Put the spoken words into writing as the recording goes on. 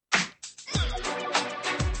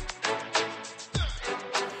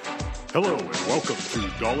Hello and welcome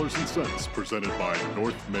to Dollars and Cents presented by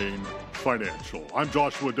North Main Financial. I'm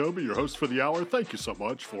Joshua Doby, your host for the hour. Thank you so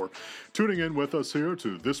much for tuning in with us here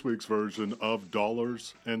to this week's version of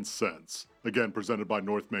Dollars and Cents. Again, presented by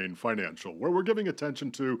North Main Financial, where we're giving attention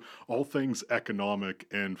to all things economic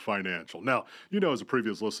and financial. Now, you know, as a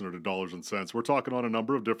previous listener to Dollars and Cents, we're talking on a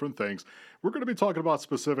number of different things. We're going to be talking about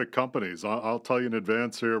specific companies. I'll tell you in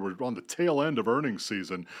advance here, we're on the tail end of earnings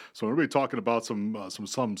season, so we're going to be talking about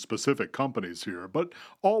some specific companies here. But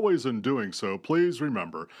always in doing so, please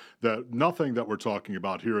remember that nothing that we're talking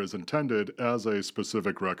about here is intended as a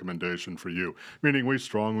specific recommendation for you, meaning we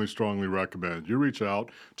strongly recommend you reach out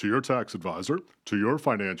to your tax advisor, to your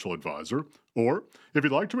financial advisor, or if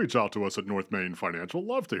you'd like to reach out to us at North Main Financial,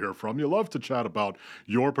 love to hear from you, love to chat about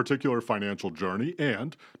your particular financial journey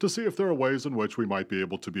and to see if there are ways in which we might be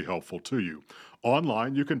able to be helpful to you.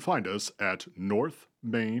 Online, you can find us at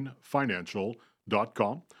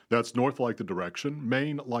northmainfinancial.com. That's north like the direction,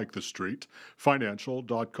 Main like the street,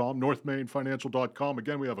 financial.com, northmainfinancial.com.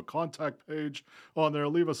 Again, we have a contact page on there.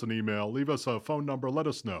 Leave us an email, leave us a phone number, let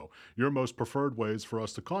us know your most preferred ways for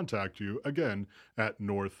us to contact you, again, at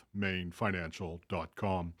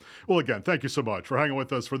northmainfinancial.com. Well, again, thank you so much for hanging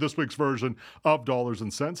with us for this week's version of Dollars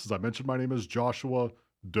and Cents. As I mentioned, my name is Joshua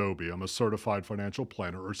Doby. I'm a certified financial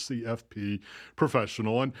planner, or CFP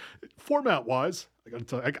professional. And format-wise, I got to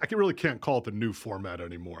tell you, I really can't call it the new format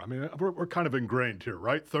anymore. I mean, we're kind of ingrained here,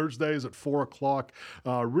 right? Thursdays at 4 o'clock.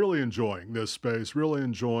 Really enjoying this space. Really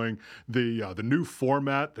enjoying the new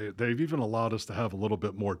format. They've even allowed us to have a little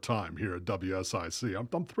bit more time here at WSIC.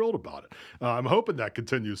 I'm thrilled about it. I'm hoping that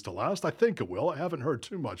continues to last. I think it will. I haven't heard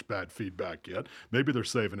too much bad feedback yet. Maybe they're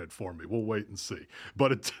saving it for me. We'll wait and see.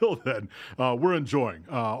 But until then, we're enjoying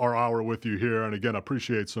our hour with you here. And again, I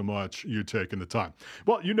appreciate so much you taking the time.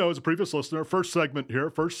 Well, you know, as a previous listener, first segment here,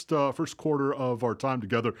 first quarter of our time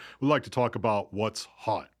together, we like to talk about what's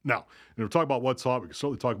hot. Now, when we talk about what's hot, we can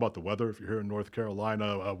certainly talk about the weather. If you're here in North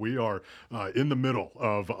Carolina, we are in the middle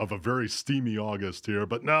of a very steamy August here,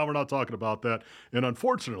 but now we're not talking about that. And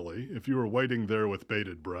unfortunately, if you were waiting there with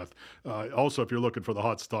bated breath, also, if you're looking for the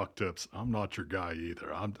hot stock tips, I'm not your guy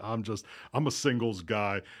either. I'm a singles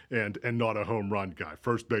guy and not a home run guy.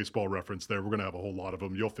 First baseball reference there. We're going to have a whole lot of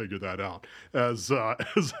them. You'll figure that out as a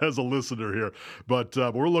listener here. But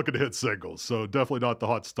we're looking to hit singles, so definitely not the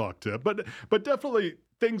hot stock tip, but definitely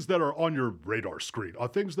things that are on your radar screen,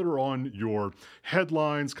 things that are on your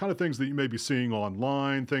headlines, kind of things that you may be seeing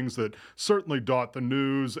online, things that certainly dot the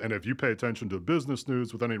news. And if you pay attention to business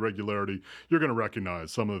news with any regularity, you're going to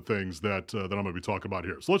recognize some of the things that I'm going to be talking about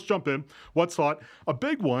here. So let's jump in. What's hot? A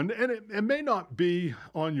big one, and it may not be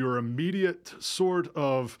on your immediate sort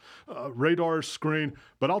of radar screen,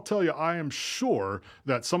 but I'll tell you, I am sure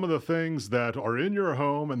that some of the things that are in your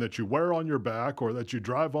home and that you wear on your back or that you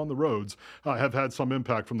drive on the roads have had some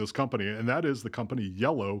impact from this company, and that is the company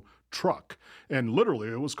Yellow Truck. And literally,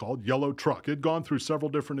 it was called Yellow Truck. It had gone through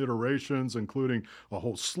several different iterations, including a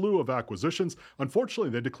whole slew of acquisitions. Unfortunately,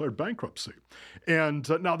 they declared bankruptcy. And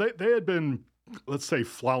now they had been, let's say,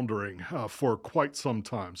 floundering for quite some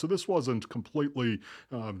time. So this wasn't completely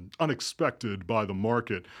unexpected by the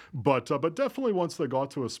market, but definitely once they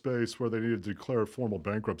got to a space where they needed to declare formal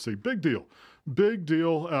bankruptcy, big deal. Big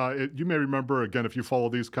deal. You may remember, again, if you follow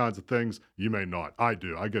these kinds of things, you may not. I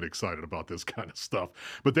do. I get excited about this kind of stuff.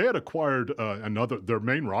 But they had acquired their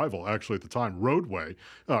main rival, actually at the time, Roadway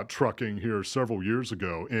Trucking here several years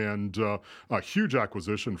ago, and a huge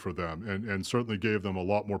acquisition for them, and certainly gave them a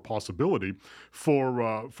lot more possibility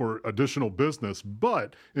for additional business.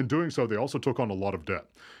 But in doing so, they also took on a lot of debt.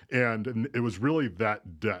 And it was really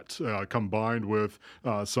that debt combined with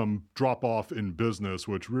some drop-off in business,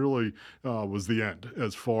 which really was the end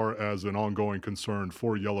as far as an ongoing concern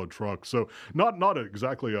for Yellow Truck. So not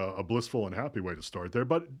exactly a blissful and happy way to start there.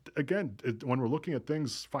 But again, when we're looking at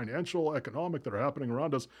things financial, economic that are happening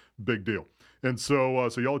around us, big deal. And so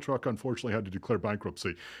Yellow Truck unfortunately had to declare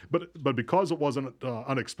bankruptcy. But because it wasn't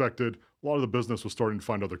unexpected, a lot of the business was starting to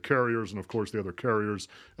find other carriers. And of course, the other carriers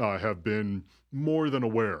have been more than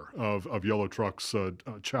aware of Yellow Truck's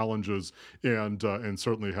challenges and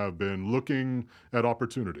certainly have been looking at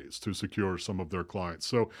opportunities to secure some of their clients.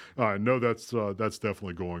 So I know that's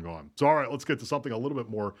definitely going on. So all right, let's get to something a little bit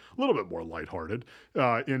more lighthearted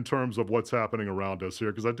in terms of what's happening around us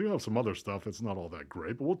here, because I do have some other stuff that's not all that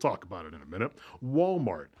great, but we'll talk about it in a minute.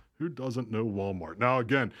 Walmart. Who doesn't know Walmart? Now,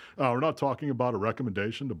 again, we're not talking about a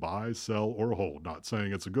recommendation to buy, sell, or hold. Not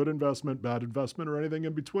saying it's a good investment, bad investment, or anything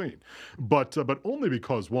in between. But only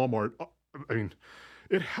because Walmart, I mean,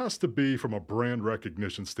 It has to be from a brand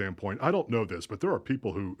recognition standpoint. I don't know this, but there are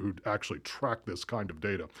people who actually track this kind of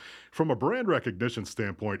data. From a brand recognition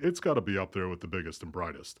standpoint, it's got to be up there with the biggest and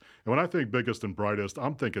brightest. And when I think biggest and brightest,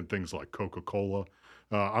 I'm thinking things like Coca-Cola.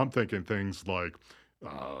 I'm thinking things like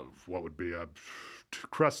what would be a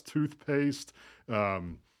Crest toothpaste.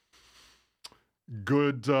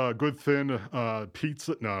 Good thin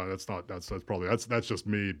pizza. No, that's not. That's probably that's just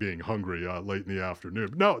me being hungry late in the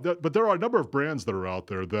afternoon. No, but there are a number of brands that are out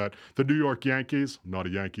there that the New York Yankees. I'm not a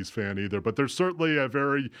Yankees fan either, but there's certainly a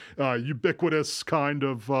very ubiquitous kind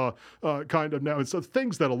of now. And so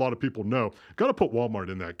things that a lot of people know. Got to put Walmart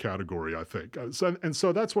in that category, I think.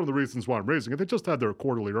 So that's one of the reasons why I'm raising it. They just had their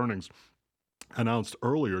quarterly earnings announced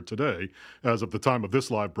earlier today as of the time of this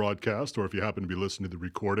live broadcast, or if you happen to be listening to the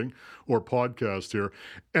recording or podcast here.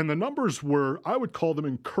 And the numbers were, I would call them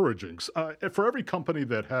encouraging. For every company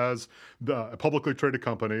that has a publicly traded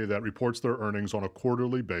company that reports their earnings on a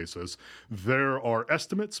quarterly basis, there are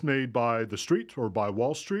estimates made by the street or by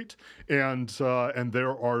Wall Street, and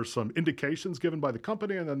there are some indications given by the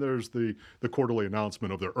company, and then there's the quarterly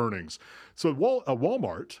announcement of their earnings. So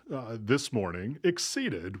Walmart this morning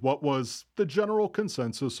exceeded what was the general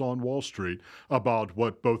consensus on Wall Street about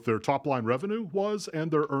what both their top line revenue was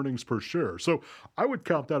and their earnings per share. So I would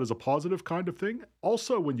count that as a positive kind of thing.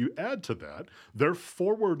 Also, when you add to that their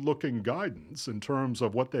forward-looking guidance in terms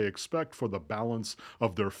of what they expect for the balance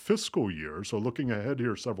of their fiscal year, so looking ahead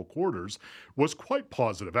here several quarters, was quite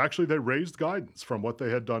positive. Actually, they raised guidance from what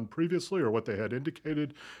they had done previously or what they had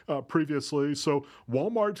indicated previously. So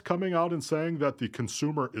Walmart's coming out and saying that the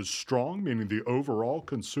consumer is strong, meaning the overall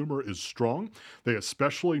consumer is strong. They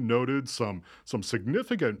especially noted some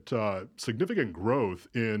significant growth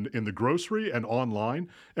in the grocery and online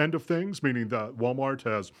end of things, meaning that Walmart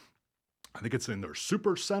has, I think it's in their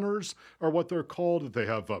super centers or what they're called. They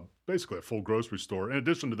have basically a full grocery store in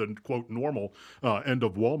addition to the quote normal end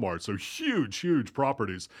of Walmart. So huge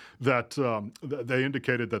properties that they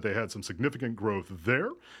indicated that they had some significant growth there,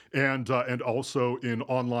 and also in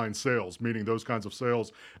online sales, meaning those kinds of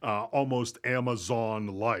sales almost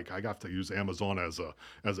Amazon-like. I have to use Amazon as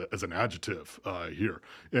an adjective here,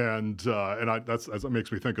 and that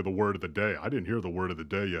makes me think of the word of the day. I didn't hear the word of the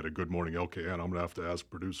day yet at Good Morning LKN. I'm gonna have to ask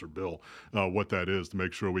producer Bill what that is to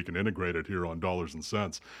make sure we can integrate it here on Dollars and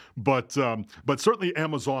Cents. But certainly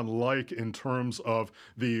Amazon-like in terms of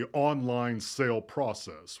the online sale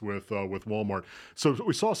process with Walmart. So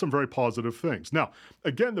we saw some very positive things. Now,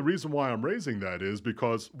 again, the reason why I'm raising that is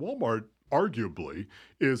because Walmart arguably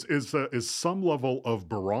is some level of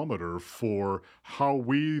barometer for how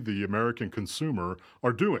we, the American consumer,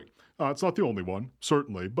 are doing. It's not the only one,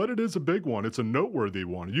 certainly, but it is a big one. It's a noteworthy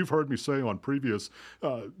one. You've heard me say on previous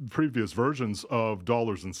versions of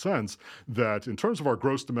Dollars and Cents that in terms of our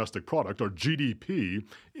gross domestic product, our GDP,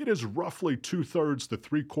 it is roughly 2/3 to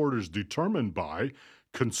 3/4 determined by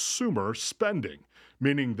consumer spending,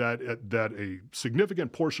 meaning that a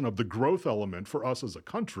significant portion of the growth element for us as a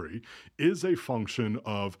country is a function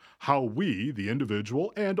of how we, the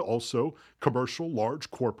individual, and also commercial, large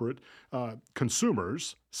corporate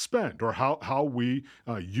consumers spend, or how we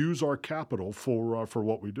use our capital for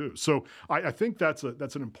what we do. So I think that's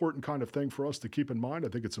an important kind of thing for us to keep in mind. I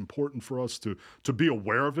think it's important for us to be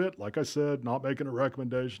aware of it. Like I said, not making a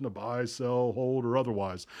recommendation to buy, sell, hold, or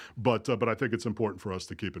otherwise, but I think it's important for us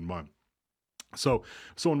to keep in mind. So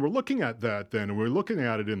when we're looking at that then, and we're looking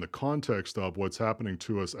at it in the context of what's happening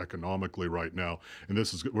to us economically right now, and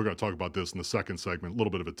we're going to talk about this in the second segment, a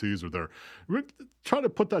little bit of a teaser there. We're trying to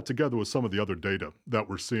put that together with some of the other data that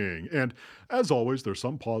we're seeing. And as always, there's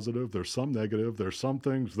some positive, there's some negative, there's some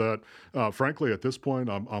things that, frankly, at this point,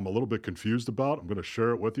 I'm a little bit confused about. I'm going to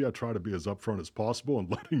share it with you. I try to be as upfront as possible and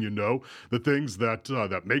letting you know the things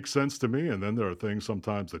that make sense to me. And then there are things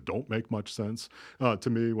sometimes that don't make much sense to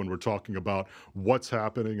me when we're talking about what's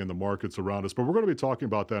happening in the markets around us. But we're going to be talking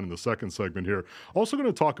about that in the second segment here. Also going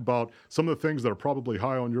to talk about some of the things that are probably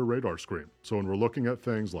high on your radar screen. So when we're looking at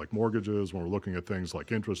things like mortgages, when we're looking at things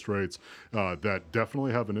like interest rates, that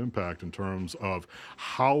definitely have an impact in terms of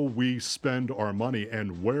how we spend our money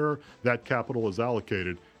and where that capital is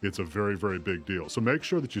allocated. It's a very, very big deal. So make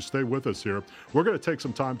sure that you stay with us here. We're going to take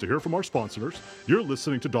some time to hear from our sponsors. You're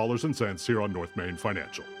listening to Dollars and Cents here on North Main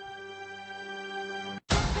Financial.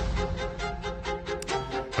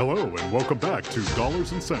 Hello, and welcome back to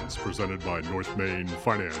Dollars and Cents, presented by North Main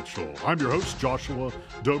Financial. I'm your host, Joshua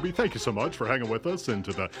Doby. Thank you so much for hanging with us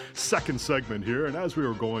into the second segment here. And as we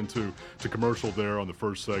were going to commercial there on the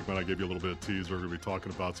first segment, I gave you a little bit of teaser. We're going to be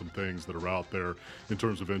talking about some things that are out there in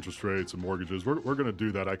terms of interest rates and mortgages. We're going to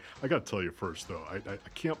do that. I got to tell you first, though, I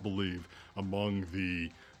can't believe among the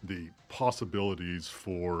the possibilities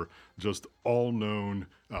for just all known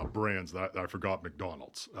brands that I forgot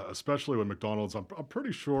McDonald's, especially when McDonald's, I'm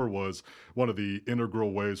pretty sure, was one of the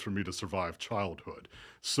integral ways for me to survive childhood.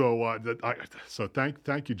 So, so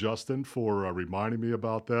thank you, Justin, for reminding me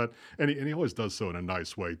about that. And he always does so in a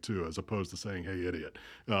nice way too, as opposed to saying, "Hey, idiot."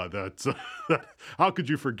 That's how could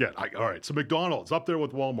you forget? All right, so McDonald's up there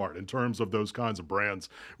with Walmart in terms of those kinds of brands,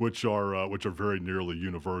 which are very nearly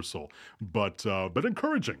universal, but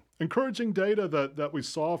encouraging data that we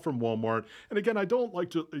saw from Walmart. And again, I don't like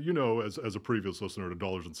to, as a previous listener to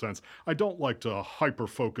Dollars and Cents, I don't like to hyper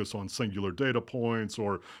focus on singular data points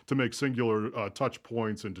or to make singular touch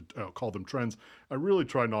points and to call them trends. I really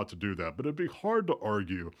try not to do that, but it'd be hard to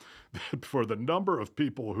argue that for the number of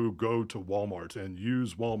people who go to Walmart and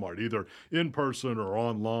use Walmart, either in person or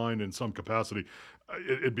online in some capacity,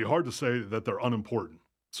 it'd be hard to say that they're unimportant.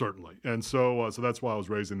 Certainly, and so that's why I was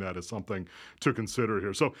raising that as something to consider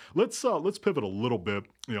here. So let's pivot a little bit.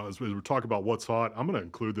 As we talk about what's hot, I'm going to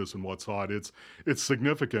include this in what's hot. It's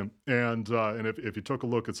significant, and if you took a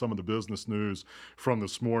look at some of the business news from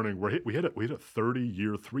this morning, we hit a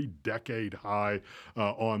 30-year, 3-decade high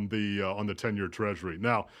on the 10-year Treasury.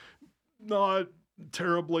 Now, not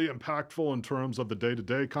terribly impactful in terms of the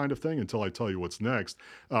day-to-day kind of thing until I tell you what's next.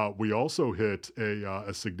 We also hit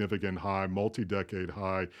a significant high, multi-decade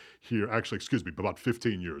high here. Actually, excuse me, about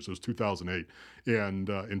 15 years. It was 2008. And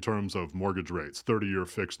in terms of mortgage rates, 30-year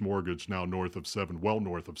fixed mortgage now north of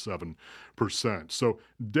 7%. So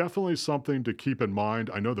definitely something to keep in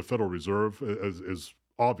mind. I know the Federal Reserve is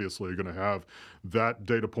obviously going to have that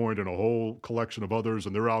data point and a whole collection of others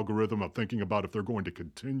and their algorithm of thinking about if they're going to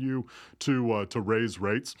continue to raise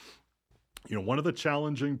rates. One of the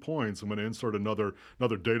challenging points, I'm going to insert another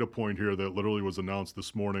data point here that literally was announced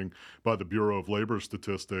this morning by the Bureau of Labor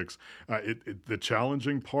Statistics. The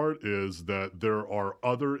challenging part is that there are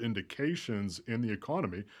other indications in the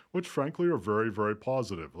economy, which frankly are very, very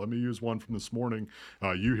positive. Let me use one from this morning.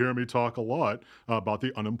 You hear me talk a lot about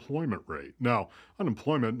the unemployment rate. Now,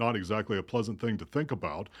 unemployment, not exactly a pleasant thing to think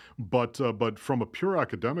about, but from a pure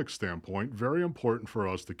academic standpoint, very important for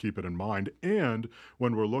us to keep it in mind. And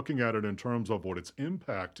when we're looking at it in terms of what its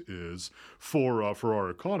impact is for our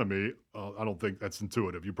economy, I don't think that's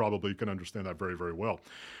intuitive. You probably can understand that very, very well.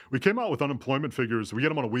 We came out with unemployment figures. We get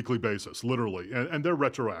them on a weekly basis, literally, and they're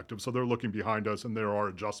retroactive. So they're looking behind us, and there are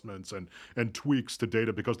adjustments and tweaks to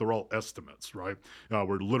data because they're all estimates, right?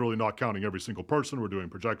 We're literally not counting every single person. We're doing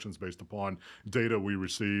projections based upon data we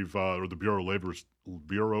receive, or the Bureau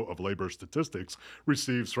of Labor Statistics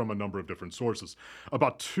receives from a number of different sources.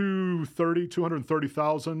 About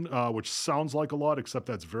 230,000, which sounds like a lot, except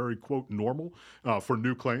that's very, quote, normal for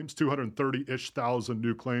new claims. 230-ish thousand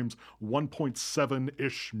new claims,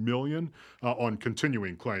 1.7-ish million on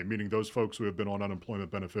continuing claim, meaning those folks who have been on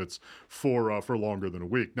unemployment benefits for longer than a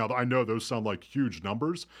week. Now, I know those sound like huge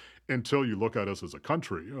numbers until you look at us as a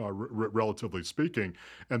country, relatively speaking,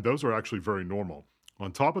 and those are actually very normal.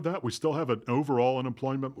 On top of that, we still have an overall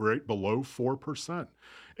unemployment rate below 4%.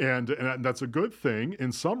 And that's a good thing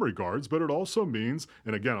in some regards, but it also means,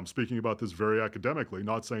 and again, I'm speaking about this very academically,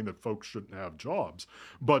 not saying that folks shouldn't have jobs,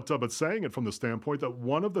 but saying it from the standpoint that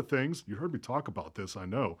one of the things, you heard me talk about this, I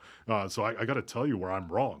know, so I got to tell you where I'm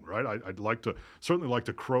wrong, right? I'd certainly like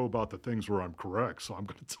to crow about the things where I'm correct, so I'm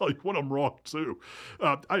going to tell you when I'm wrong too.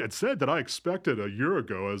 I had said that I expected a year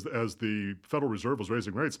ago, as the Federal Reserve was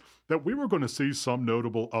raising rates, that we were going to see some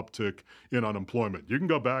notable uptick in unemployment. You can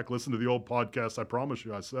go back, listen to the old podcast, I promise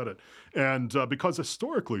you I said it. And because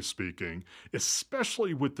historically speaking,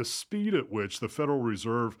 especially with the speed at which the Federal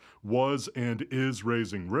Reserve was and is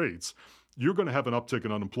raising rates, you're going to have an uptick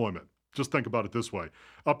in unemployment. Just think about it this way.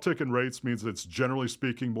 Uptick in rates means it's generally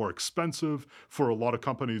speaking more expensive for a lot of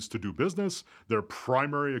companies to do business. Their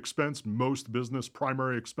primary expense, most business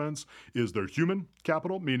primary expense, is their human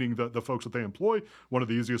capital, meaning the folks that they employ. One of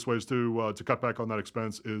the easiest ways to cut back on that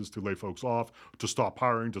expense is to lay folks off, to stop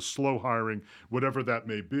hiring, to slow hiring, whatever that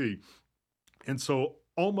may be. And so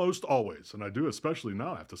almost always, and I do especially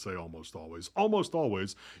now have to say almost always,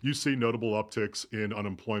 you see notable upticks in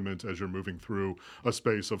unemployment as you're moving through a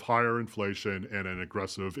space of higher inflation and an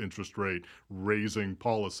aggressive interest rate raising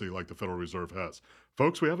policy like the Federal Reserve has.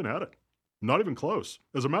 Folks, we haven't had it. Not even close.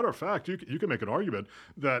 As a matter of fact, you can make an argument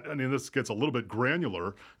that, I mean, this gets a little bit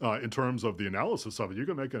granular in terms of the analysis of it. You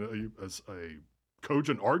can make a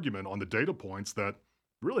cogent argument on the data points that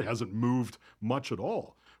really hasn't moved much at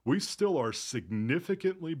all. We still are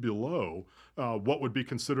significantly below what would be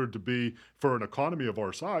considered to be, for an economy of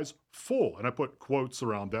our size, full, and I put quotes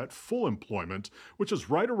around that, full employment, which is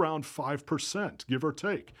right around 5%, give or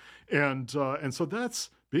take. And so that's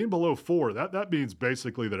Being below 4, that means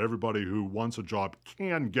basically that everybody who wants a job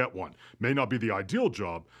can get one. May not be the ideal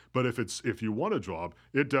job, but if you want a job,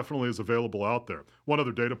 it definitely is available out there. One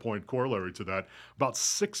other data point corollary to that, about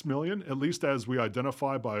 6 million, at least as we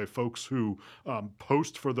identify by folks who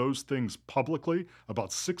post for those things publicly,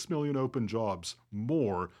 about 6 million open jobs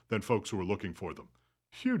more than folks who are looking for them.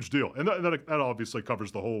 Huge deal, and that obviously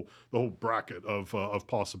covers the whole bracket of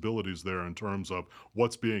possibilities there in terms of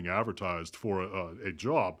what's being advertised for a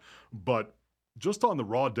job. But just on the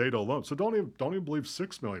raw data alone, so don't even believe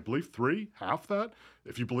 6 million. Believe three, half that.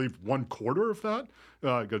 If you believe one quarter of that,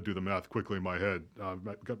 I got to do the math quickly in my head.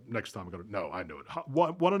 Next time I got to. No, I know it.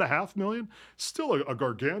 1.5 million. Still a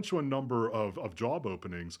gargantuan number of job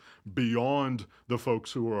openings beyond the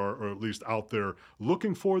folks who are or at least out there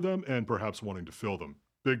looking for them and perhaps wanting to fill them.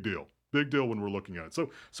 Big deal. Big deal when we're looking at it.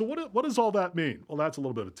 So what does all that mean? Well, that's a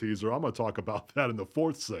little bit of a teaser. I'm going to talk about that in the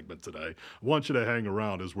fourth segment today. I want you to hang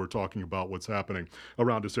around as we're talking about what's happening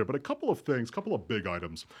around us here. But a couple of things, a couple of big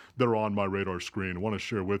items that are on my radar screen I want to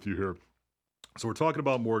share with you here. So we're talking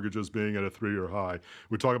about mortgages being at a 3-year high.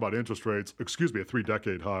 We talk about interest rates, a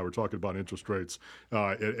 3-decade high. We're talking about interest rates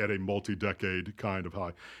at a multi-decade kind of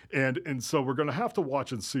high. And so we're going to have to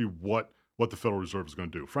watch and see what the Federal Reserve is going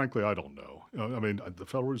to do. Frankly, I don't know. I mean, the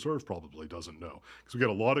Federal Reserve probably doesn't know because we get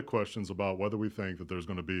a lot of questions about whether we think that there's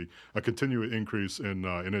going to be a continued increase in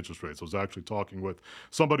interest rates. I was actually talking with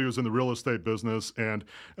somebody who's in the real estate business, and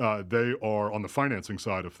they are on the financing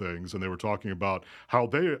side of things, and they were talking about how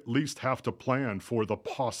they at least have to plan for the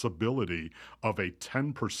possibility of a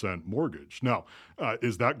 10% mortgage. Now,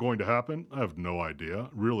 is that going to happen? I have no idea.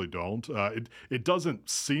 Really don't. It doesn't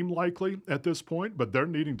seem likely at this point, but they're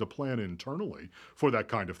needing to plan internally for that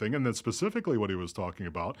kind of thing. And then specifically what he was talking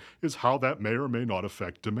about is how that may or may not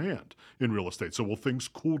affect demand in real estate. So will things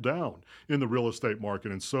cool down in the real estate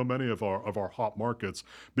market in so many of our hot markets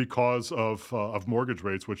because of mortgage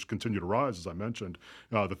rates, which continue to rise, as I mentioned,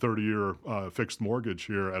 the 30-year fixed mortgage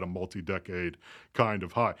here at a multi-decade kind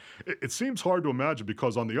of high. It seems hard to imagine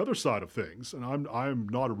because on the other side of things, and I'm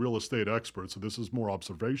not a real estate expert, so this is more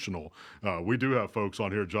observational. We do have folks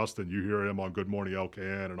on here. Justin, you hear him on Good Morning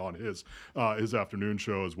LKN and on his afternoon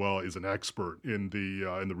show as well, is an expert in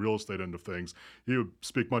the real estate end of things. He would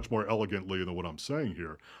speak much more elegantly than what I'm saying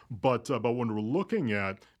here. But when we're looking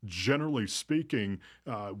at, generally speaking,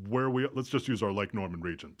 let's just use our Lake Norman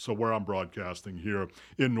region. So where I'm broadcasting here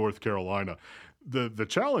in North Carolina, the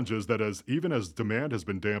challenge is that even as demand has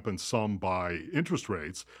been dampened some by interest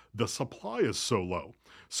rates, the supply is so low.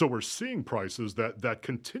 So we're seeing prices that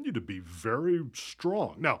continue to be very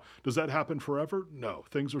strong. Now, does that happen forever? No.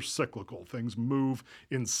 Things are cyclical. Things move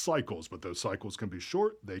in cycles, but those cycles can be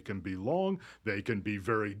short, they can be long, they can be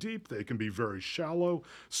very deep, they can be very shallow.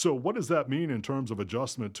 So what does that mean in terms of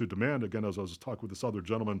adjustment to demand? Again, as I was talking with this other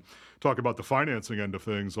gentleman, talk about the financing end of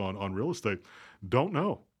things on real estate. Don't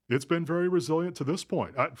know. It's been very resilient to this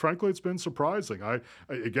point. Frankly, it's been surprising.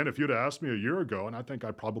 Again, if you'd asked me a year ago, and I think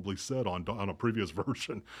I probably said on a previous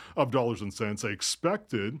version of Dollars and Cents, I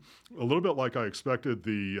expected, a little bit like I expected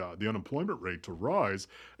the unemployment rate to rise,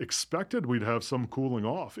 expected we'd have some cooling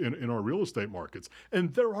off in our real estate markets.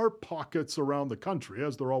 And there are pockets around the country,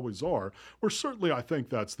 as there always are, where certainly I think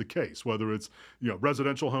that's the case, whether it's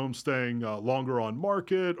residential homes staying longer on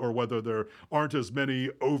market or whether there aren't as many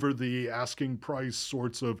over the asking price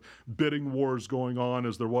sorts of bidding wars going on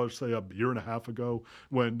as there was, say, a year and a half ago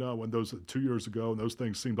when those 2 years ago, and those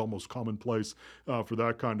things seemed almost commonplace for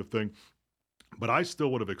that kind of thing. But I still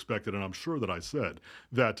would have expected, and I'm sure that I said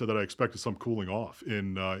that I expected some cooling off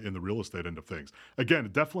in the real estate end of things. Again,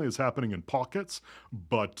 it definitely is happening in pockets,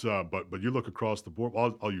 but you look across the board.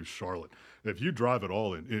 I'll use Charlotte. If you drive at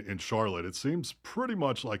all in Charlotte, it seems pretty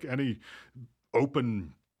much like any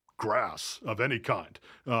open grass of any kind.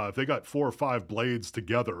 If they got 4 or 5 blades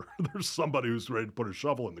together, there's somebody who's ready to put a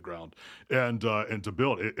shovel in the ground and to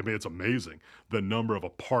build. It's amazing the number of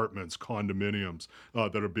apartments, condominiums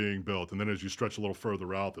that are being built. And then as you stretch a little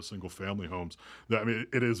further out, the single family homes.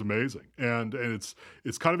 It is amazing, and it's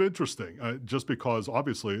kind of interesting just because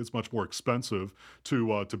obviously it's much more expensive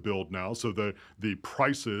to build now. So the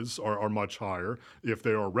prices are much higher. If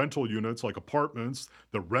they are rental units like apartments,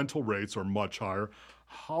 the rental rates are much higher.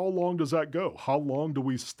 How long does that go? How long do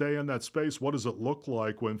we stay in that space? What does it look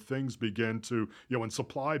like when things begin to, when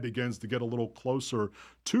supply begins to get a little closer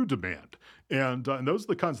to demand? And those are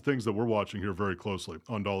the kinds of things that we're watching here very closely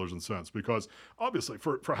on Dollars and Cents, because obviously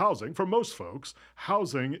for housing, for most folks,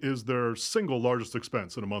 housing is their single largest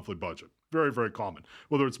expense in a monthly budget. Very, very common.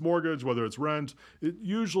 Whether it's mortgage, whether it's rent, it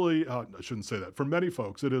usually, I shouldn't say that, for many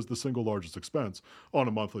folks, it is the single largest expense on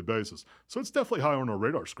a monthly basis. So it's definitely high on our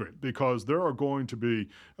radar screen because there are going to be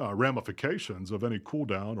ramifications of any cool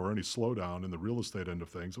down or any slowdown in the real estate end of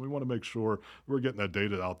things. And we want to make sure we're getting that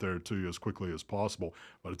data out there to you as quickly as possible.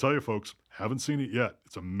 But I tell you, folks, haven't seen it yet.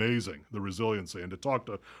 It's amazing, the resiliency. And to talk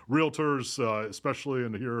to realtors, especially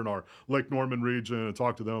here in our Lake Norman region, and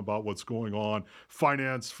talk to them about what's going on,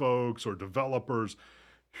 finance folks or developers,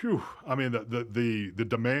 whew, I mean, the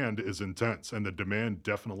demand is intense, and the demand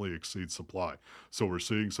definitely exceeds supply. So we're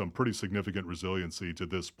seeing some pretty significant resiliency to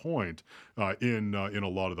this point in a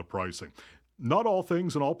lot of the pricing. Not all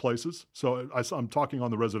things in all places. So I'm talking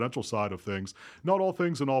on the residential side of things. Not all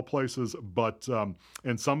things in all places, but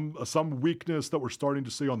and some weakness that we're starting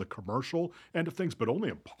to see on the commercial end of things, but only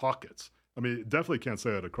in pockets. I mean, definitely can't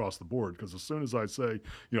say it across the board because as soon as I say,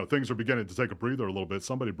 things are beginning to take a breather a little bit,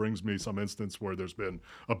 somebody brings me some instance where there's been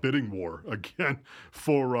a bidding war again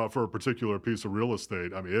for a particular piece of real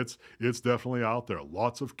estate. I mean, it's definitely out there.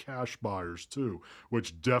 Lots of cash buyers too,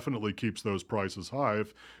 which definitely keeps those prices high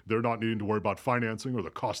if they're not needing to worry about financing or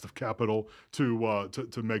the cost of capital to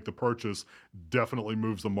make the purchase. Definitely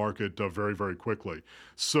moves the market very, very quickly.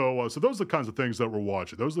 So those are the kinds of things that we're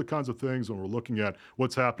watching. Those are the kinds of things when we're looking at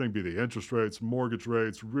what's happening, be the interest rates, mortgage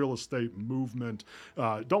rates, real estate movement.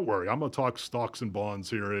 Don't worry, I'm going to talk stocks and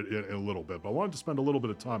bonds here in a little bit, but I wanted to spend a little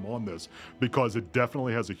bit of time on this because it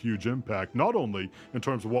definitely has a huge impact, not only in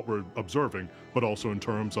terms of what we're observing, but also in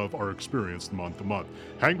terms of our experience month to month.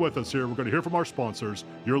 Hang with us here. We're going to hear from our sponsors.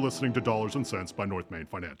 You're listening to Dollars and Cents by North Main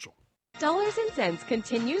Financial. Dollars and Cents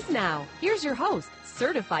continues now. Here's your host,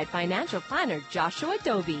 Certified Financial Planner Joshua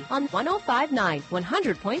Dobie on 105.9,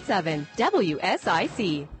 100.7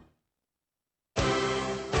 WSIC.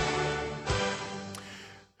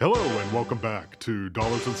 Hello and welcome back to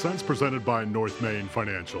Dollars and Cents presented by North Main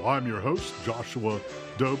Financial. I'm your host, Joshua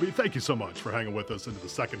Dobie. Thank you so much for hanging with us into the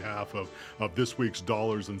second half of this week's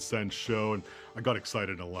Dollars and Cents show. And I got excited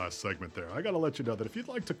in the last segment there. I got to let you know that if you'd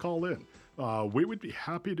like to call in, we would be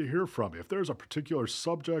happy to hear from you. If there's a particular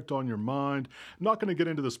subject on your mind, I'm not going to get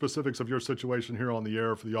into the specifics of your situation here on the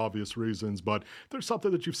air for the obvious reasons, but if there's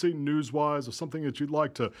something that you've seen news-wise or something that you'd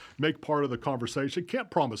like to make part of the conversation, can't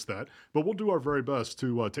promise that, but we'll do our very best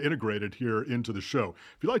to integrate it here into the show.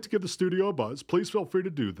 If you'd like to give the studio a buzz, please feel free to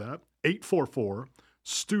do that.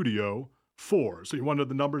 844-STUDIO-4. So you wanted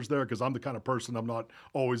the numbers there because I'm the kind of person, I'm not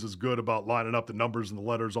always as good about lining up the numbers and the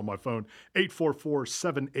letters on my phone.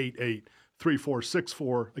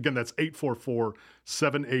 844-788-3464. Again, that's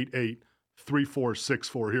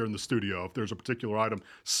 844-788-3464 here in the studio if there's a particular item,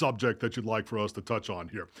 subject that you'd like for us to touch on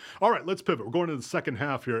here. All right, let's pivot. We're going into the second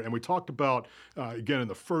half here, and we talked about, again, in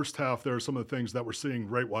the first half, there are some of the things that we're seeing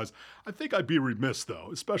rate-wise. I think I'd be remiss, though,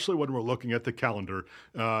 especially when we're looking at the calendar,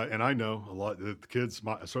 and I know a lot of the kids,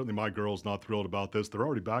 certainly my girl's not thrilled about this. They're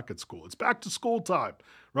already back at school. It's back to school time,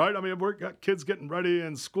 right? I mean, we've got kids getting ready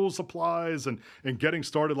and school supplies and getting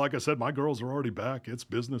started. Like I said, my girls are already back. It's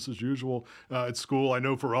business as usual at school. I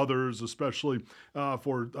know for others, especially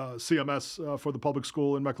for CMS, for the public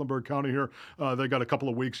school in Mecklenburg County here, they got a couple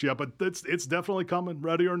of weeks yet, but it's definitely coming,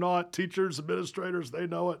 ready or not. Teachers, administrators, they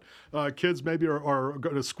know it. Kids maybe are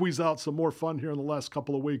going to squeeze out some more fun here in the last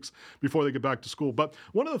couple of weeks before they get back to school. But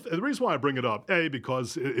one of the reason why I bring it up, A,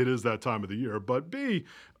 because it is that time of the year, but B,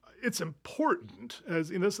 it's important,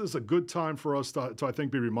 this is a good time for us to, I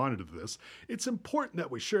think, be reminded of this. It's important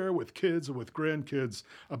that we share with kids and with grandkids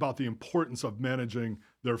about the importance of managing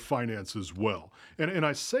their finances well. And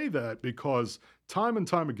I say that because time and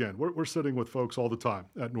time again, we're sitting with folks all the time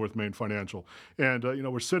at North Main Financial. And,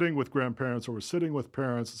 we're sitting with grandparents or we're sitting with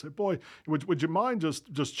parents and say, boy, would you mind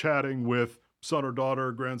just chatting with son or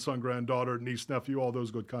daughter, grandson, granddaughter, niece, nephew, all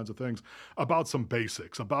those good kinds of things, about some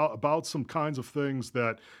basics, about some kinds of things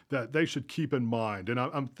that they should keep in mind. And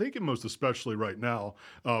I'm thinking most especially right now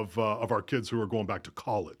of our kids who are going back to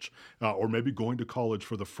college or maybe going to college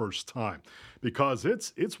for the first time, because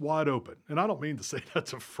it's wide open. And I don't mean to say that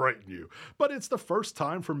to frighten you, but it's the first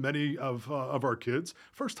time for many of our kids,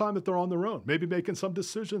 first time that they're on their own, maybe making some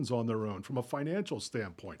decisions on their own from a financial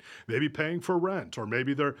standpoint, maybe paying for rent, or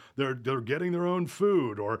maybe they're getting their own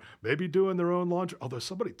food, or maybe doing their own laundry. Although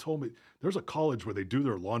somebody told me there's a college where they do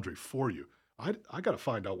their laundry for you. I got to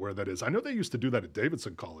find out where that is. I know they used to do that at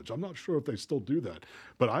Davidson College. I'm not sure if they still do that,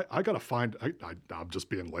 but I got to find. I'm just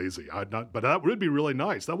being lazy. But that would be really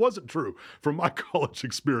nice. That wasn't true from my college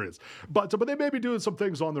experience. But they may be doing some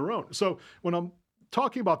things on their own. So when I'm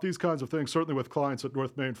talking about these kinds of things, certainly with clients at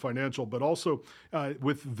North Main Financial, but also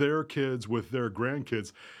with their kids, with their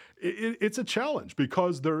grandkids, it's a challenge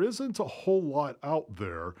because there isn't a whole lot out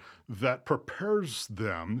there that prepares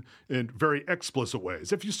them in very explicit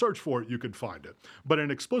ways. If you search for it, you can find it, but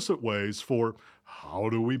in explicit ways for how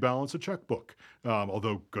do we balance a checkbook?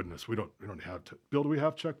 Although, goodness, we don't have to. Bill, do we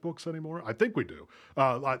have checkbooks anymore? I think we do.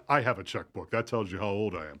 I have a checkbook. That tells you how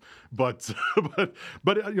old I am. But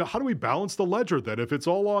how do we balance the ledger then? If it's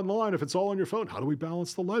all online, if it's all on your phone, how do we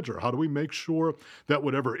balance the ledger? How do we make sure that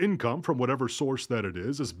whatever income from whatever source that it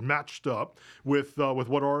is matched up with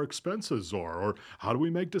what our expenses are? Or how do we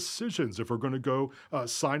make decisions if we're going to go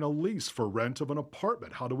sign a lease for rent of an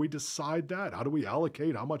apartment? How do we decide that? How do we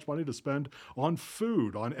allocate how much money to spend on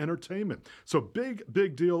food, on entertainment? So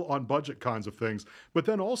big deal on budget kinds of things, but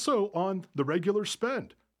then also on the regular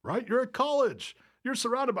spend, right? You're at college. You're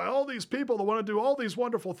surrounded by all these people that want to do all these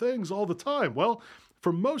wonderful things all the time. Well,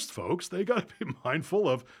 for most folks, they got to be mindful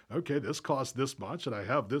of, okay, this costs this much and I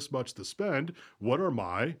have this much to spend. What are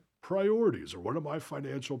my priorities, or what are my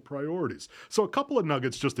financial priorities? So a couple of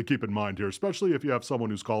nuggets just to keep in mind here, especially if you have someone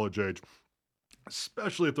who's college age,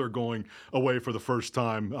 especially if they're going away for the first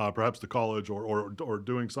time, perhaps to college or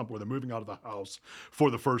doing something where they're moving out of the house for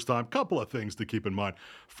the first time. Couple of things to keep in mind.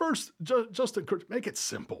 First, just encourage, make it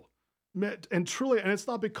simple. And truly, and it's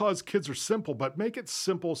not because kids are simple, but make it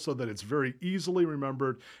simple so that it's very easily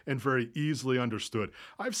remembered and very easily understood.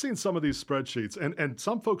 I've seen some of these spreadsheets, and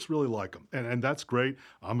some folks really like them, and that's great.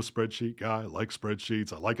 I'm a spreadsheet guy. I like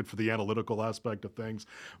spreadsheets. I like it for the analytical aspect of things.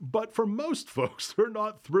 But for most folks, they're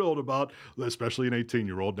not thrilled about, especially an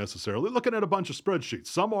 18-year-old necessarily, looking at a bunch of spreadsheets.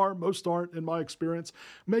 Some are, most aren't, in my experience.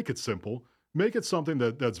 Make it simple. Make it something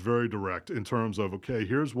that's very direct in terms of, okay,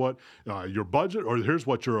 here's what your budget, or here's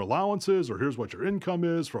what your allowance is, or here's what your income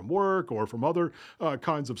is from work or from other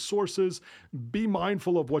kinds of sources. Be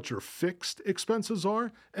mindful of what your fixed expenses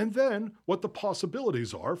are, and then what the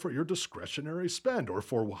possibilities are for your discretionary spend, or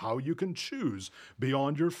for how you can choose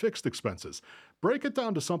beyond your fixed expenses. Break it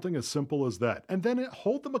down to something as simple as that, and then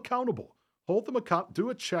hold them accountable. Hold them accountable, do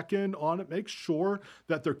a check-in on it, make sure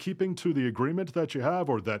that they're keeping to the agreement that you have,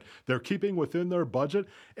 or that they're keeping within their budget.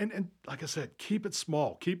 And like I said, keep it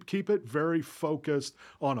small. Keep it very focused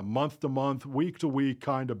on a month-to-month, week-to-week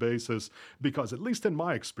kind of basis, because at least in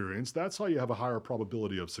my experience, that's how you have a higher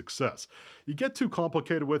probability of success. You get too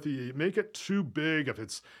complicated with it, you make it too big. If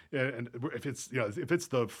it's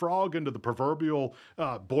the frog into the proverbial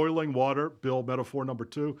boiling water, Bill, metaphor number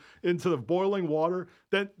 2, into the boiling water,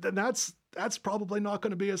 then that's probably not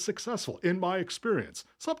going to be as successful in my experience.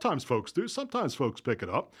 Sometimes folks do. Sometimes folks pick it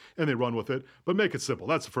up and they run with it, but make it simple.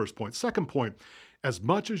 That's the first point. Second point, as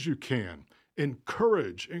much as you can,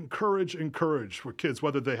 encourage for kids,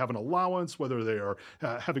 whether they have an allowance, whether they are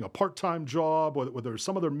having a part-time job, whether there's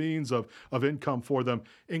some other means of income for them,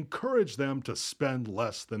 encourage them to spend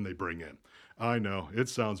less than they bring in. I know, it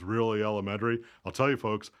sounds really elementary. I'll tell you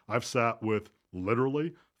folks, I've sat with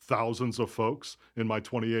literally thousands of folks in my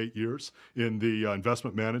 28 years in the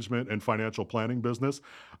investment management and financial planning business.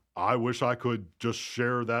 I wish I could just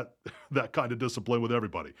share that kind of discipline with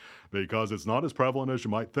everybody, because it's not as prevalent as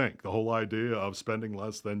you might think, the whole idea of spending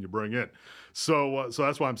less than you bring in. So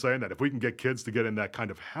that's why I'm saying that if we can get kids to get in that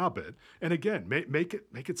kind of habit, and again, make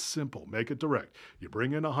it simple, make it direct. You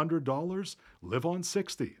bring in $100, live on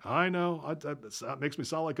 60. I know that makes me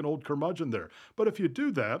sound like an old curmudgeon there, but if you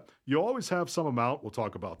do that, you always have some amount, we'll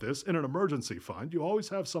talk about this, in an emergency fund. You always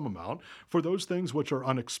have some amount for those things which are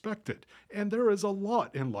unexpected, and there is a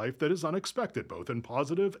lot in life that is unexpected, both in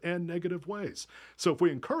positive and negative ways. So if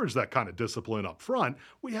we encourage that kind of discipline up front,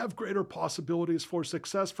 we have greater possibilities for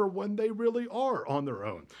success for when they really are on their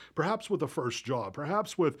own, perhaps with a first job,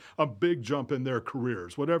 perhaps with a big jump in their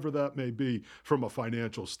careers, whatever that may be from a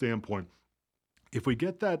financial standpoint. If we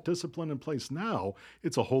get that discipline in place now,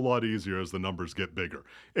 it's a whole lot easier as the numbers get bigger.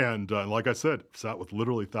 And like I said, sat with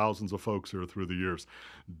literally thousands of folks here through the years.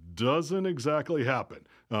 Doesn't exactly happen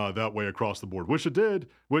that way across the board. Wish it did,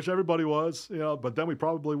 wish everybody was, but then we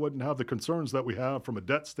probably wouldn't have the concerns that we have from a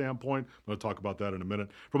debt standpoint. I'm going to talk about that in a minute.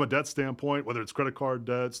 From a debt standpoint, whether it's credit card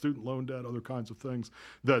debt, student loan debt, other kinds of things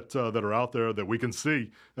that are out there that we can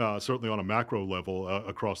see certainly on a macro level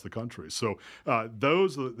across the country. So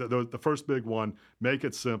those the first big one, make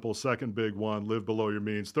it simple. Second big one, live below your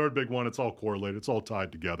means. Third big one, it's all correlated. It's all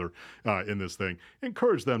tied together in this thing.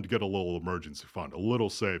 Encourage them to get a little emergency fund, a little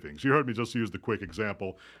savings. You heard me just use the quick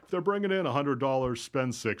example. If they're bringing in $100,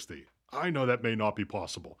 spend $60. I know that may not be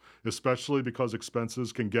possible, especially because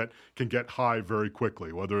expenses can get high very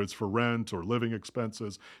quickly, whether it's for rent or living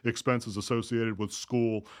expenses associated with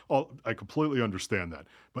school. I completely understand that.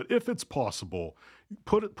 But if it's possible,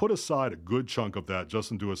 put aside a good chunk of that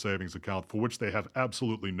just into a savings account for which they have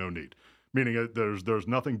absolutely no need. meaning there's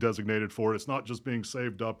nothing designated for it. It's not just being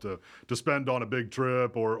saved up to spend on a big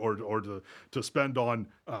trip or to spend on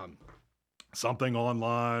something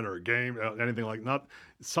online or a game, anything like not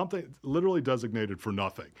something literally designated for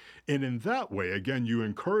nothing. And in that way, again, you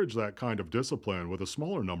encourage that kind of discipline with a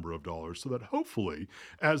smaller number of dollars so that hopefully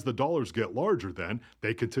as the dollars get larger, then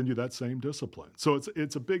they continue that same discipline. So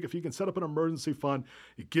it's a big, if you can set up an emergency fund,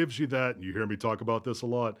 it gives you that, and you hear me talk about this a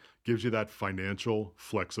lot, gives you that financial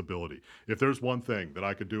flexibility. If there's one thing that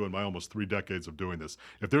I could do in my almost 3 decades of doing this,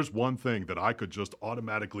 if there's one thing that I could just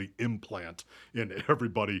automatically implant in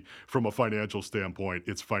everybody from a financial standpoint,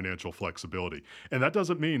 it's financial flexibility. And that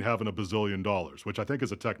doesn't mean having a bazillion dollars, which I think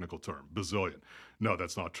is a technical term, bazillion. No,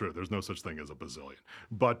 that's not true. There's no such thing as a bazillion.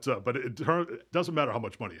 But it doesn't matter how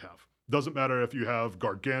much money you have. Doesn't matter if you have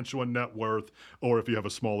gargantuan net worth or if you have a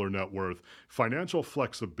smaller net worth. Financial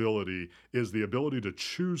flexibility is the ability to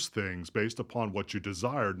choose things based upon what you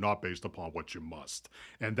desire, not based upon what you must.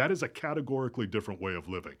 And that is a categorically different way of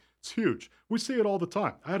living. It's huge. We see it all the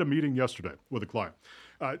time. I had a meeting yesterday with a client.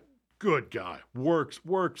 Good guy, works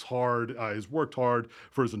hard. He's worked hard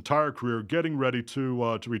for his entire career, getting ready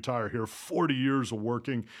to retire here. 40 years of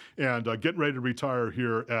working and getting ready to retire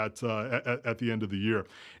here at the end of the year.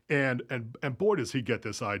 And boy, does he get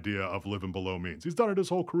this idea of living below means. He's done it his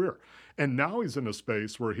whole career. And now he's in a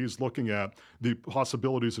space where he's looking at the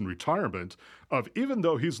possibilities in retirement of, even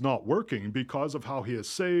though he's not working, because of how he has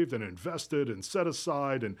saved and invested and set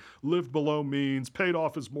aside and lived below means, paid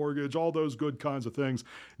off his mortgage, all those good kinds of things.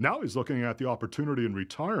 Now he's looking at the opportunity in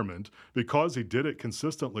retirement, because he did it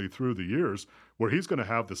consistently through the years, where he's going to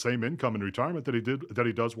have the same income in retirement that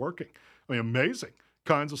he does working. I mean, amazing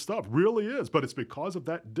kinds of stuff, really is. But it's because of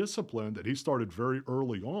that discipline that he started very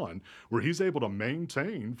early on, where he's able to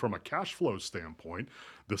maintain, from a cash flow standpoint,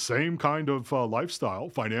 the same kind of lifestyle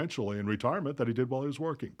financially in retirement that he did while he was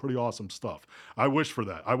working. Pretty awesome stuff. I wish for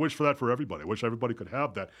that. I wish for that for everybody. I wish everybody could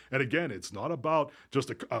have that. And again, it's not about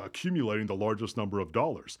just accumulating the largest number of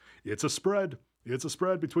dollars. It's a spread. It's a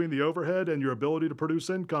spread between the overhead and your ability to produce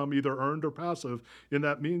income, either earned or passive, in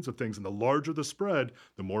that means of things. And the larger the spread,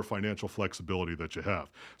 the more financial flexibility that you have.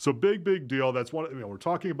 So big deal. That's one. We're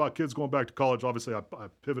talking about kids going back to college. Obviously, I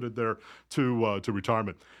pivoted there to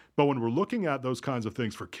retirement. But when we're looking at those kinds of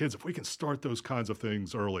things for kids, if we can start those kinds of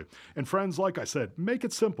things early, and friends, like I said, make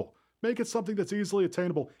it simple. Make it something that's easily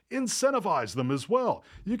attainable. Incentivize them as well.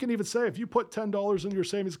 You can even say, if you put $10 in your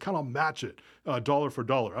savings, kind of match it dollar for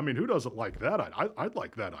dollar. I mean, who doesn't like that? I'd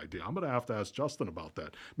like that idea. I'm going to have to ask Justin about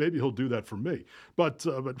that. Maybe he'll do that for me. But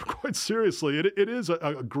quite seriously, it is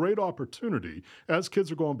a great opportunity as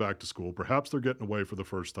kids are going back to school. Perhaps they're getting away for the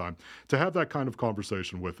first time, to have that kind of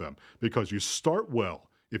conversation with them, because you start well.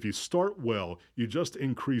 If you start well, you just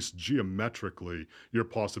increase geometrically your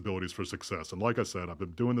possibilities for success. And like I said, I've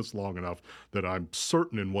been doing this long enough that I'm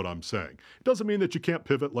certain in what I'm saying. It doesn't mean that you can't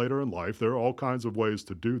pivot later in life. There are all kinds of ways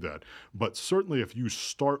to do that. But certainly if you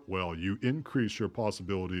start well, you increase your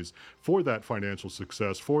possibilities for that financial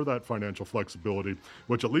success, for that financial flexibility,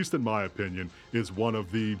 which, at least in my opinion, is one of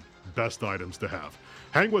the best items to have.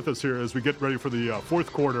 Hang with us here as we get ready for the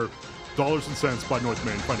fourth quarter. Dollars and Cents by North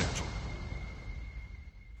Main Financial.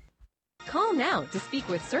 Call now to speak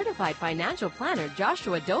with certified financial planner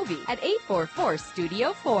Joshua Dobie at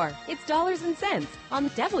 844-STUDIO-4. It's Dollars and Cents on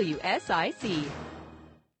WSIC.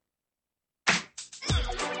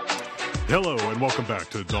 Hello and welcome back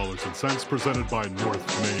to Dollars and Cents, presented by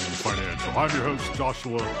North Main Financial. I'm your host,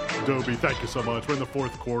 Joshua Dobie. Thank you so much. We're in the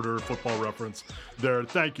fourth quarter, football reference there.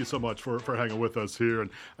 Thank you so much for hanging with us here.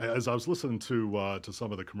 And as I was listening to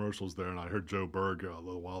some of the commercials there, and I heard Joe Berg a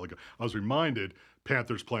little while ago, I was reminded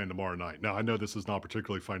Panthers playing tomorrow night. Now, I know this is not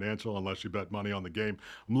particularly financial unless you bet money on the game.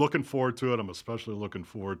 I'm looking forward to it. I'm especially looking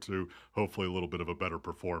forward to hopefully a little bit of a better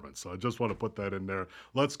performance. So I just want to put that in there.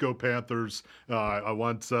 Let's go Panthers. I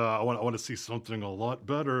want to see something a lot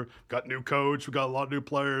better. Got new coach. We got a lot of new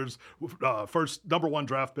players. First number one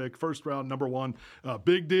draft pick, first round number one.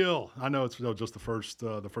 Big deal. I know it's just the first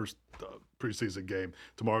preseason game.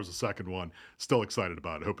 Tomorrow's the second one. Still excited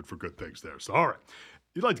about it. Hoping for good things there. So all right.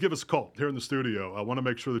 You'd like to give us a call here in the studio. I want to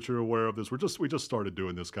make sure that you're aware of this. We just started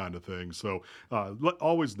doing this kind of thing. So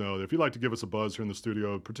always know that if you'd like to give us a buzz here in the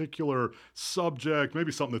studio, a particular subject,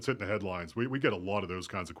 maybe something that's hitting the headlines. We get a lot of those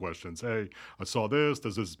kinds of questions. Hey, I saw this.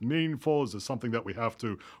 Is this meaningful? Is this something that we have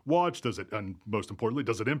to watch? And most importantly,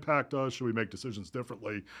 does it impact us? Should we make decisions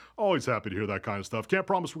differently? Always happy to hear that kind of stuff. Can't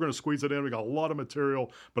promise we're going to squeeze it in. We got a lot of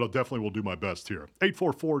material, but I definitely will do my best here.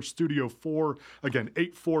 844-STUDIO-4. Again,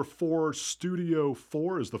 844-STUDIO-4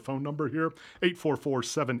 is the phone number here.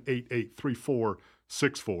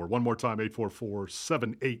 844-788-3464. One more time,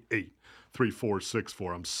 844-788-3464.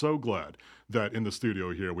 3464. I'm so glad that in the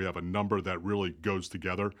studio here we have a number that really goes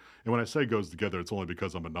together. And when I say goes together, it's only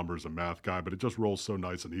because I'm a numbers and math guy, but it just rolls so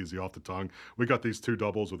nice and easy off the tongue. We got these two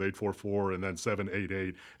doubles with 844 and then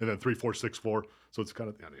 788 and then 3464. So it's kind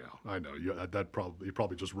of, I know you're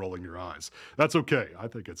probably just rolling your eyes. That's okay. I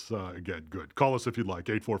think it's, again, good. Call us if you'd like,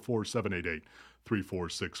 844-788-3464.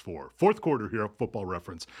 Fourth quarter here, Football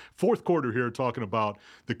Reference. Fourth quarter here, talking about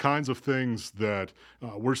the kinds of things that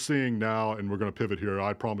we're seeing now, and we're going to pivot here.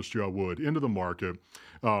 I promised you I would, into the market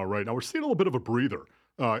right now. We're seeing a little bit of a breather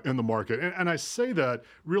in the market. And I say that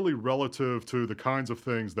really relative to the kinds of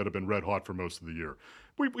things that have been red hot for most of the year.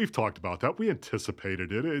 We've talked about that. We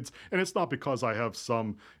anticipated it. It's not because I have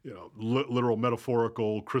some literal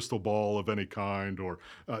metaphorical crystal ball of any kind, or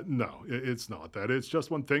no, it's not that. It's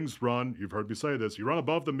just when things run, you've heard me say this, you run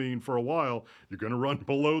above the mean for a while, you're going to run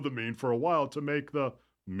below the mean for a while to make the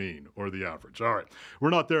mean or the average. All right.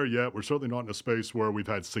 We're not there yet. We're certainly not in a space where we've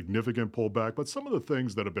had significant pullback, but some of the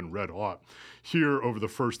things that have been red hot here over the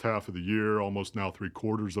first half of the year, almost now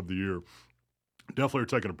 3/4 of the year, definitely are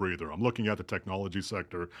taking a breather. I'm looking at the technology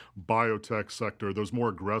sector, biotech sector, those more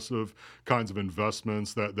aggressive kinds of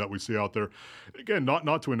investments that we see out there. Again,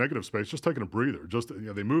 not to a negative space, just taking a breather. Just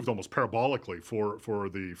they moved almost parabolically for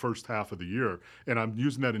the first half of the year. And I'm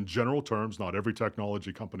using that in general terms. Not every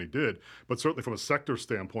technology company did, but certainly from a sector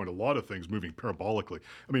standpoint, a lot of things moving parabolically.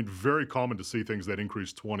 I mean, very common to see things that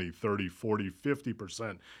increase 20, 30, 40,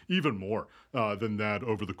 50%, even more than that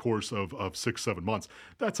over the course of 6-7 months.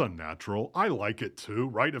 That's unnatural. I like it too,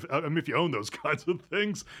 right? If you own those kinds of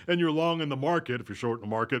things and you're long in the market, if you're short in the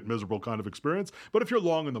market, miserable kind of experience. But if you're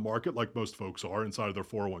long in the market, like most folks are inside of their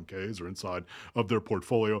 401ks or inside of their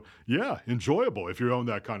portfolio, yeah, enjoyable if you own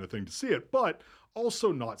that kind of thing to see it, but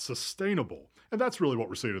also not sustainable. And that's really what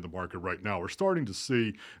we're seeing in the market right now. We're starting to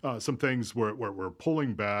see some things where we're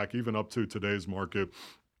pulling back, even up to today's market.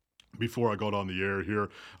 Before I got on the air here,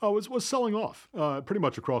 was selling off pretty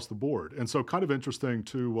much across the board, and so kind of interesting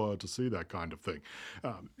to see that kind of thing.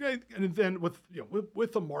 And then with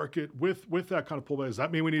the market, with that kind of pullback, does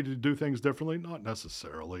that mean we need to do things differently? Not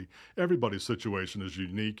necessarily. Everybody's situation is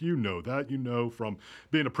unique. You know that. You know from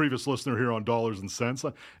being a previous listener here on Dollars and Cents.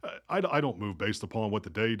 I don't move based upon what the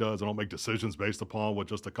day does. I don't make decisions based upon what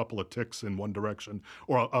just a couple of ticks in one direction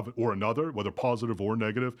or another, whether positive or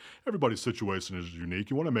negative. Everybody's situation is unique.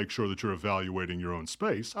 You want to make sure that you're evaluating your own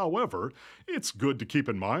space. However, it's good to keep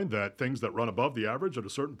in mind that things that run above the average at a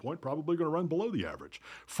certain point probably going to run below the average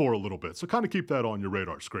for a little bit. So kind of keep that on your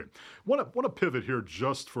radar screen. Want to pivot here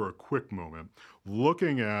just for a quick moment,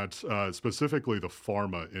 looking at specifically the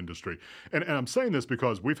pharma industry. And I'm saying this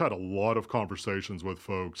because we've had a lot of conversations with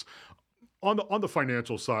folks on the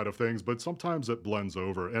financial side of things, but sometimes it blends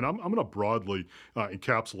over. And I'm going to broadly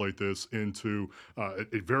encapsulate this into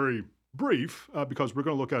a very brief, because we're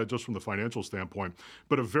going to look at it just from the financial standpoint,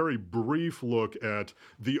 but a very brief look at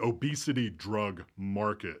the obesity drug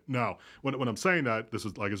market. Now, when I'm saying that, this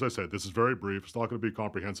is, like as I said, this is very brief. It's not going to be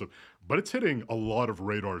comprehensive, but it's hitting a lot of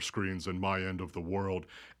radar screens in my end of the world.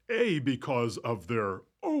 Because of their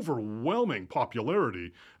overwhelming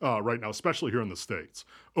popularity right now, especially here in the States.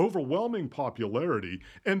 Overwhelming popularity,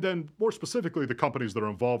 and then more specifically, the companies that are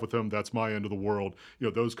involved with them, that's my end of the world.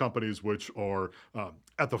 Those companies which are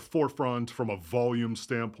at the forefront from a volume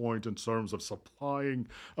standpoint in terms of supplying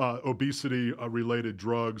obesity-related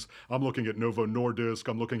drugs. I'm looking at Novo Nordisk.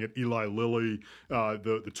 I'm looking at Eli Lilly,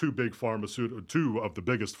 the two of the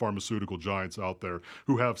biggest pharmaceutical giants out there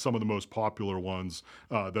who have some of the most popular ones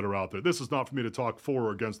that are out there. This is not for me to talk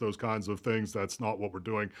for or against those kinds of things. That's not what we're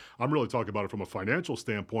doing. I'm really talking about it from a financial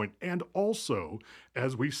standpoint. And also,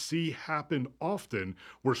 as we see happen often,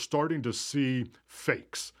 we're starting to see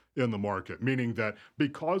fakes in the market, meaning that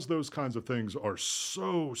because those kinds of things are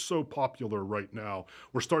so popular right now,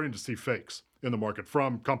 we're starting to see fakes in the market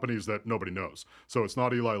from companies that nobody knows. So it's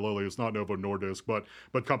not Eli Lilly, it's not Novo Nordisk,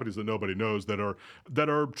 but companies that nobody knows that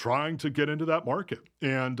are trying to get into that market.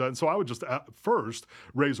 And so I would just first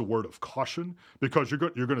raise a word of caution, because you're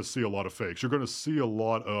going to see a lot of fakes. You're going to see a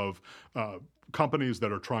lot of companies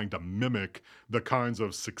that are trying to mimic the kinds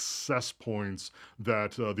of success points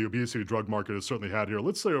that the obesity drug market has certainly had here,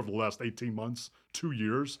 let's say over the last 18 months, 2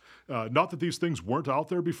 years. Not that these things weren't out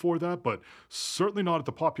there before that, but certainly not at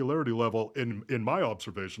the popularity level in my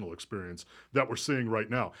observational experience that we're seeing right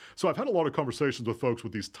now. So I've had a lot of conversations with folks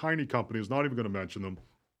with these tiny companies, not even going to mention them,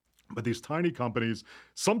 but these tiny companies,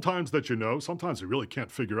 sometimes that sometimes you really can't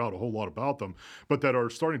figure out a whole lot about them, but that are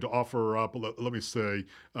starting to offer up, let me say,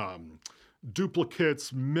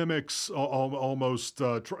 duplicates, mimics, almost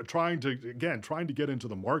trying to get into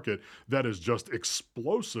the market that is just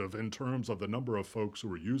explosive in terms of the number of folks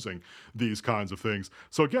who are using these kinds of things.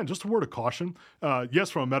 So again, just a word of caution. Yes,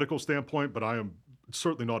 from a medical standpoint, but I am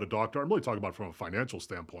certainly not a doctor. I'm really talking about from a financial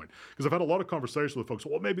standpoint, because I've had a lot of conversations with folks.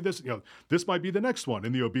 Well, maybe this might be the next one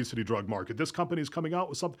in the obesity drug market. This company is coming out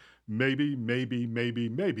with something. Maybe.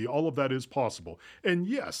 All of that is possible. And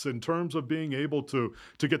yes, in terms of being able to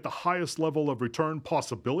get the highest level of return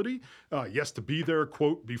possibility, yes, to be there,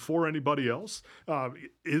 quote, before anybody else,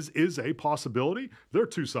 is a possibility. There are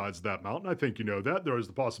two sides to that mountain. I think you know that. There is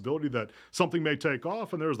the possibility that something may take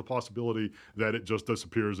off, and there's the possibility that it just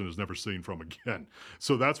disappears and is never seen from again.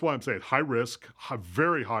 So that's why I'm saying high risk,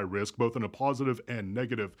 very high risk, both in a positive and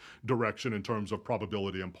negative direction in terms of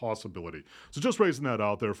probability and possibility. So just raising that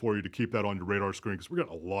out there for you to keep that on your radar screen, because we're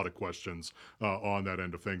getting a lot of questions on that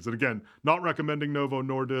end of things. And again, not recommending Novo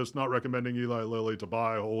Nordisk, not recommending Eli Lilly to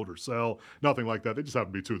buy, hold, or sell, nothing like that. They just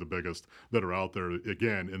happen to be two of the biggest that are out there,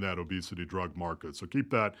 again, in that obesity drug market. So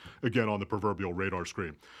keep that, again, on the proverbial radar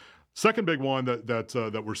screen. Second big one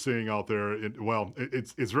that we're seeing out there,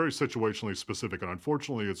 it's very situationally specific, and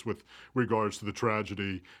unfortunately, it's with regards to the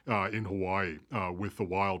tragedy in Hawaii with the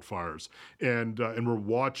wildfires, and we're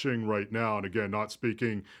watching right now, and again, not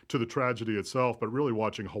speaking to the tragedy itself, but really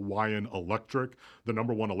watching Hawaiian Electric, the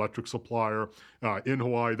number one electric supplier in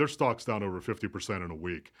Hawaii. Their stock's down over 50% in a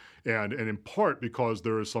week, and in part because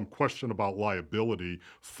there is some question about liability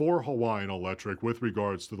for Hawaiian Electric with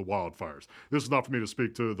regards to the wildfires. This is not for me to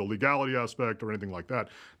speak to the legality aspect or anything like that.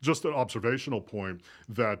 Just an observational point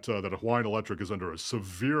that Hawaiian Electric is under a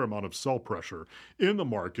severe amount of sell pressure in the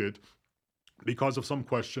market because of some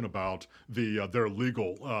question about their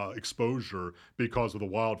legal exposure because of the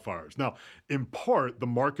wildfires. Now, in part, the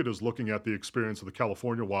market is looking at the experience of the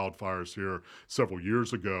California wildfires here several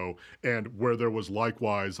years ago, and where there was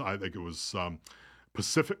likewise, I think it was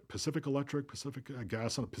Pacific Gas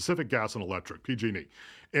and Electric, PG&E,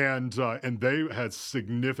 and they had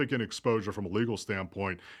significant exposure from a legal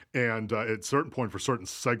standpoint, and at a certain point for certain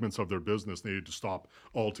segments of their business needed to stop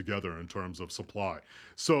altogether in terms of supply.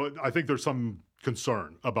 So I think there's some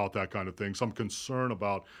concern about that kind of thing, some concern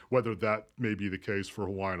about whether that may be the case for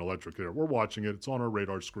Hawaiian Electric there. We're watching it. It's on our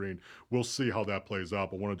radar screen. We'll see how that plays out,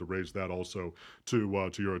 but wanted to raise that also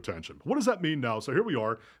to your attention. What does that mean now? So here we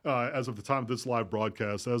are, as of the time of this live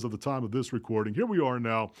broadcast, as of the time of this recording, here we are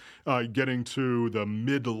now getting to the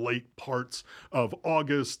mid-late parts of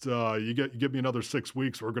August. You give me another 6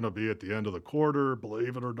 weeks, we're going to be at the end of the quarter,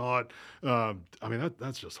 believe it or not.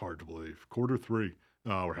 That's just hard to believe. Quarter three.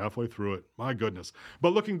 We're halfway through it. My goodness.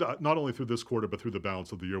 But looking not only through this quarter, but through the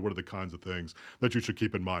balance of the year, what are the kinds of things that you should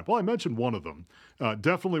keep in mind? Well, I mentioned one of them.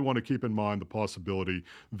 Definitely want to keep in mind the possibility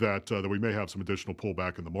that we may have some additional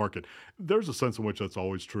pullback in the market. There's a sense in which that's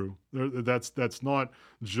always true. That's not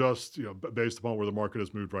just based upon where the market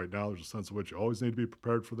has moved right now. There's a sense in which you always need to be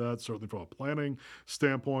prepared for that. Certainly from a planning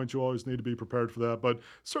standpoint, you always need to be prepared for that. But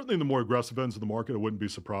certainly in the more aggressive ends of the market, I wouldn't be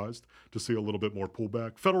surprised to see a little bit more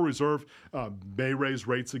pullback. Federal Reserve may raise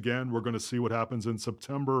rates again. We're going to see what happens in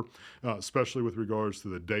September, especially with regards to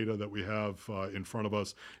the data that we have in front of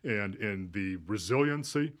us and in the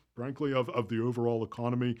resiliency, frankly, of the overall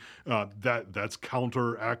economy. That's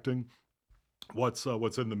counteracting what's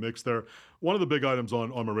in the mix there. One of the big items on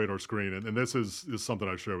my radar screen, and this is something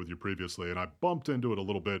I shared with you previously, and I bumped into it a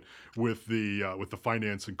little bit with the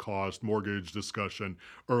financing cost, mortgage discussion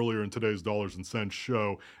earlier in today's Dollars and Cents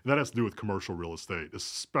show, and that has to do with commercial real estate,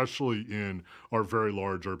 especially in our very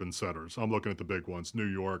large urban centers. I'm looking at the big ones: New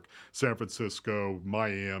York, San Francisco,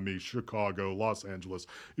 Miami, Chicago, Los Angeles,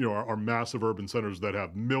 our massive urban centers that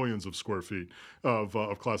have millions of square feet of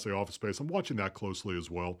Class A office space. I'm watching that closely as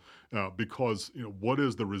well, because what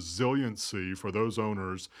is the resiliency for those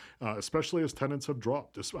owners, especially as tenants have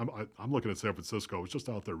dropped. I'm looking at San Francisco. I was just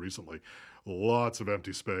out there recently. Lots of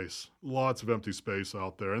empty space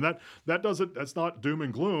out there. And that's not doom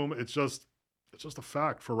and gloom. It's just a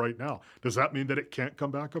fact for right now. Does that mean that it can't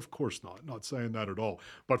come back? Of course not. Not saying that at all.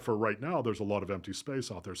 But for right now, there's a lot of empty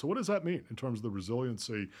space out there. So what does that mean in terms of the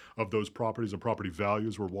resiliency of those properties and property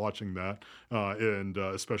values? We're watching that, and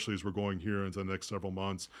especially as we're going here into the next several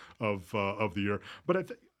months of the year. But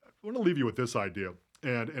I want to leave you with this idea,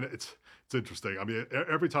 and it's interesting. I mean,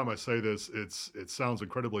 every time I say this, it sounds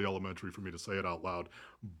incredibly elementary for me to say it out loud,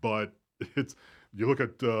 but you look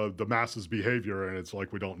at the masses' behavior, and it's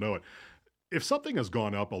like we don't know it. If something has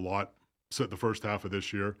gone up a lot since the first half of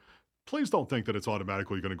this year, please don't think that it's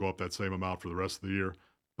automatically going to go up that same amount for the rest of the year.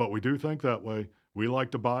 But we do think that way. We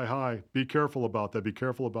like to buy high. Be careful about that. Be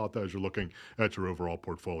careful about that as you're looking at your overall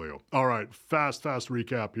portfolio. All right, fast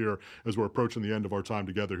recap here as we're approaching the end of our time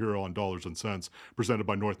together here on Dollars and Cents, presented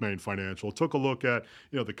by North Main Financial. Took a look at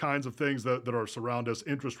the kinds of things that are surround us,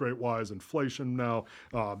 interest rate wise, inflation now,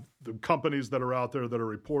 the companies that are out there that are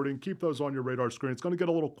reporting. Keep those on your radar screen. It's going to get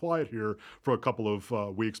a little quiet here for a couple of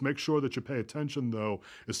weeks. Make sure that you pay attention though,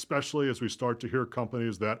 especially as we start to hear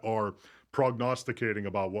companies that are prognosticating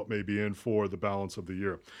about what may be in for the balance of the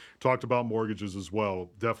year. Talked about mortgages as well.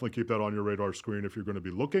 Definitely keep that on your radar screen if you're going to be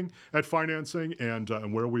looking at financing and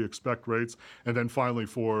where we expect rates. And then finally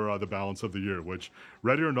for the balance of the year, which,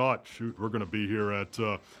 ready or not, shoot, we're going to be here at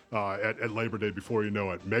Labor Day before you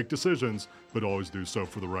know it. Make decisions, but always do so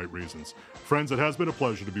for the right reasons. Friends, it has been a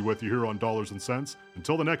pleasure to be with you here on Dollars and Cents.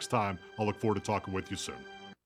 Until the next time, I'll look forward to talking with you soon.